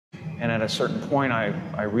And at a certain point,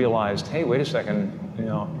 I realized, hey, wait a second, you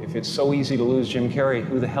know, if it's so easy to lose Jim Carrey,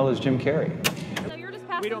 who the hell is Jim Carrey? So you're just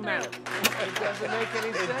passing. We don't matter. It doesn't make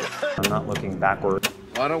any sense. I'm not looking backward.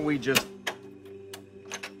 Why don't we just...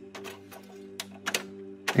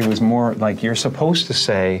 It was more like you're supposed to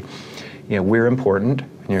say, you know, we're important.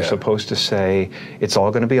 And you're supposed to say it's all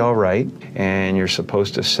going to be all right. And you're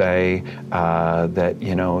supposed to say that,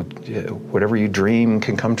 you know, whatever you dream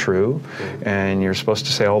can come true. And you're supposed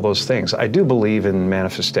to say all those things. I do believe in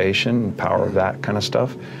manifestation, power of that kind of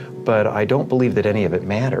stuff. But I don't believe that any of it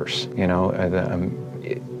matters. You know,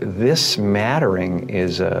 this mattering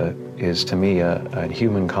is to me a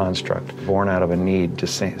human construct born out of a need, the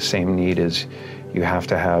same need as you have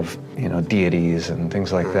to have, you know, deities and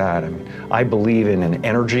things like that. I mean, I believe in an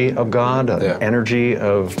energy of God, an energy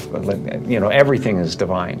of, you know, everything is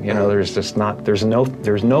divine. You know, there's just not, there's no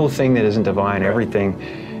thing that isn't divine. Everything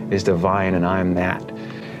is divine, and I'm that.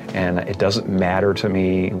 And it doesn't matter to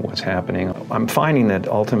me what's happening. I'm finding that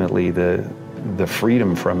ultimately the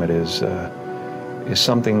freedom from it is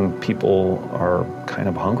something people are kind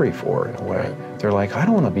of hungry for in a way. Right. They're like, I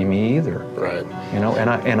don't want to be me either. Right. You know,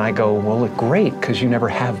 and I go, well, great, because you never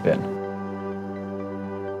have been.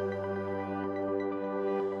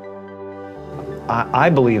 I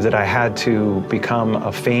believe that I had to become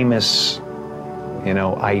a famous, you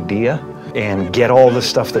know, idea and get all the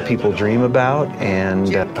stuff that people dream about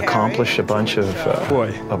and accomplish a bunch of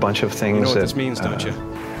things. You know what this means, don't you?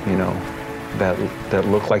 You know, that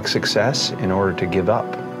look like success in order to give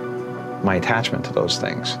up my attachment to those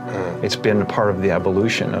things. It's been a part of the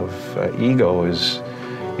evolution of ego is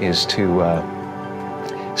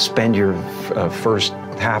to spend your first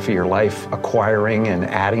half of your life acquiring and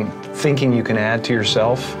adding, thinking you can add to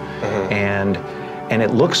yourself, and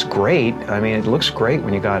it looks great. I mean, it looks great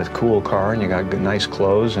when you got a cool car and you got good, nice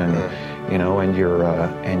clothes, and you know,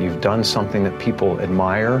 and you've done something that people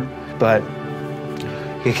admire, but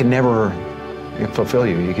it can never fulfill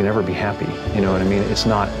you. You can never be happy. You know what I mean? It's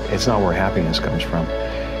not where happiness comes from.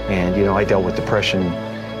 And you know, I dealt with depression,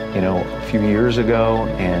 you know, a few years ago,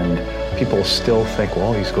 and people still think,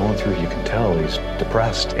 well, he's going through, you can tell he's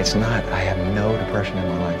depressed. It's not. I have no depression in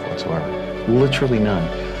my life whatsoever. Literally none.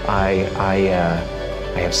 I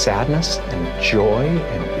have sadness and joy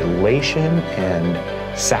and elation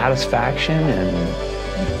and satisfaction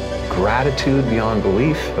and gratitude beyond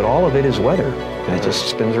belief, but all of it is weather. And it just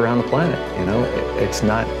spins around the planet, you know?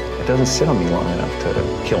 It doesn't sit on me long enough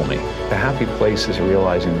to kill me. The happy place is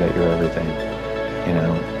realizing that you're everything, you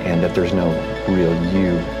know, and that there's no real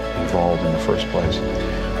you involved in the first place.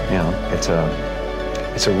 You know,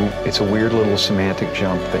 it's a weird little semantic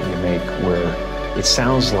jump that you make where it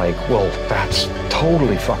sounds like, well, that's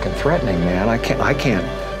totally fucking threatening, man. I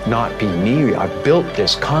can't not be me. I've built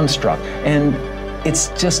this construct. And it's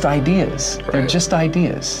just ideas. Right. They're just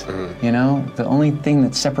ideas. You know, the only thing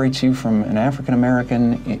that separates you from an African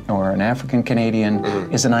American or an African Canadian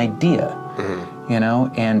is an idea. You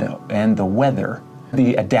know, and the weather,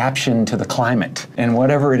 the adaptation to the climate, and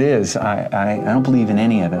whatever it is, I don't believe in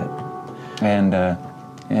any of it.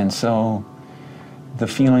 And so the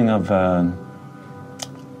feeling of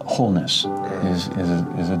wholeness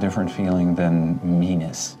is a different feeling than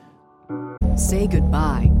meanness. Say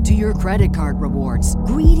goodbye to your credit card rewards.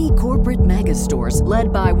 Greedy corporate mega stores,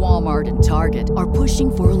 led by Walmart and Target, are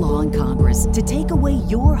pushing for a law in Congress to take away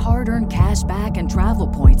your hard-earned cash back and travel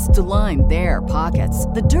points to line their pockets.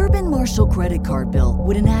 The Durbin-Marshall credit card bill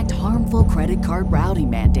would enact harmful credit card routing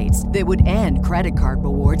mandates that would end credit card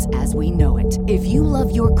rewards as we know it. If you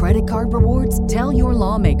love your credit card rewards, tell your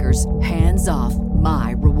lawmakers, hands off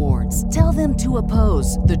my rewards. Tell them to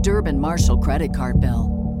oppose the Durbin-Marshall credit card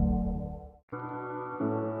bill.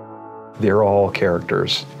 They're all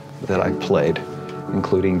characters that I played,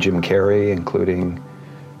 including Jim Carrey, including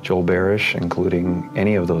Joel Barish, including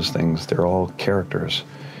any of those things. They're all characters.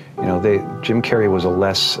 You know, Jim Carrey was a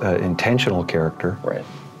less intentional character, right?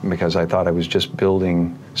 Because I thought I was just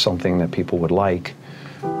building something that people would like,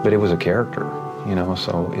 but it was a character, you know,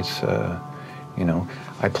 so it's, you know,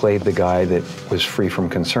 I played the guy that was free from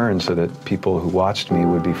concern so that people who watched me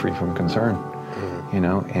would be free from concern. You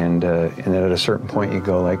know, and then at a certain point you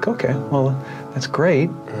go like, okay, well, that's great,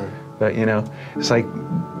 but you know, it's like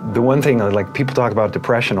the one thing, like people talk about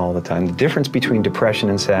depression all the time. The difference between depression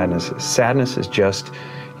and sadness is just,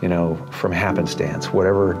 you know, from happenstance,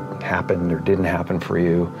 whatever happened or didn't happen for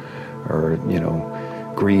you, or you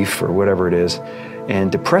know, grief or whatever it is. And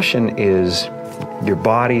depression is your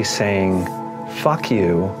body saying, fuck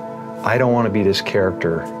you, I don't want to be this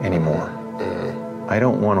character anymore. I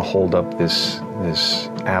don't want to hold up this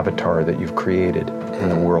avatar that you've created in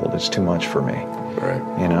the world. It's too much for me. Right.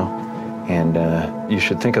 You know? And you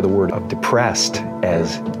should think of the word of depressed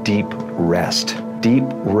as deep rest. Deep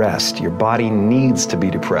rest. Your body needs to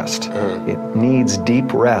be depressed. It needs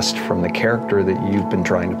deep rest from the character that you've been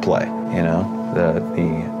trying to play. You know, the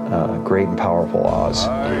great and powerful Oz.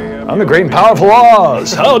 I'm the great and powerful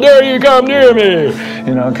Oz. How dare you come near me?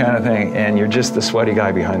 You know, kind of thing. And you're just the sweaty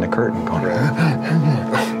guy behind the curtain going.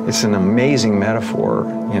 It's an amazing metaphor,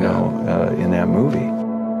 you know, in that movie.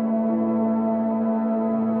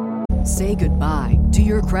 Say goodbye to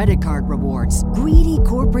your credit card rewards. Greedy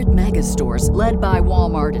corporate mega stores, led by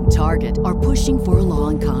Walmart and Target, are pushing for a law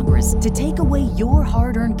in Congress to take away your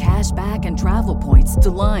hard-earned cash back and travel points to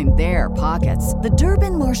line their pockets. The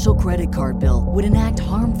Durbin-Marshall credit card bill would enact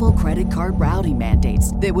harmful credit card routing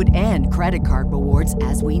mandates that would end credit card rewards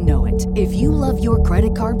as we know it. If you love your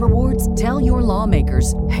credit card rewards, tell your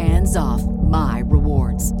lawmakers, hands off my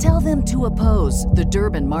rewards. Tell them to oppose the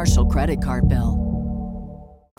Durbin-Marshall credit card bill.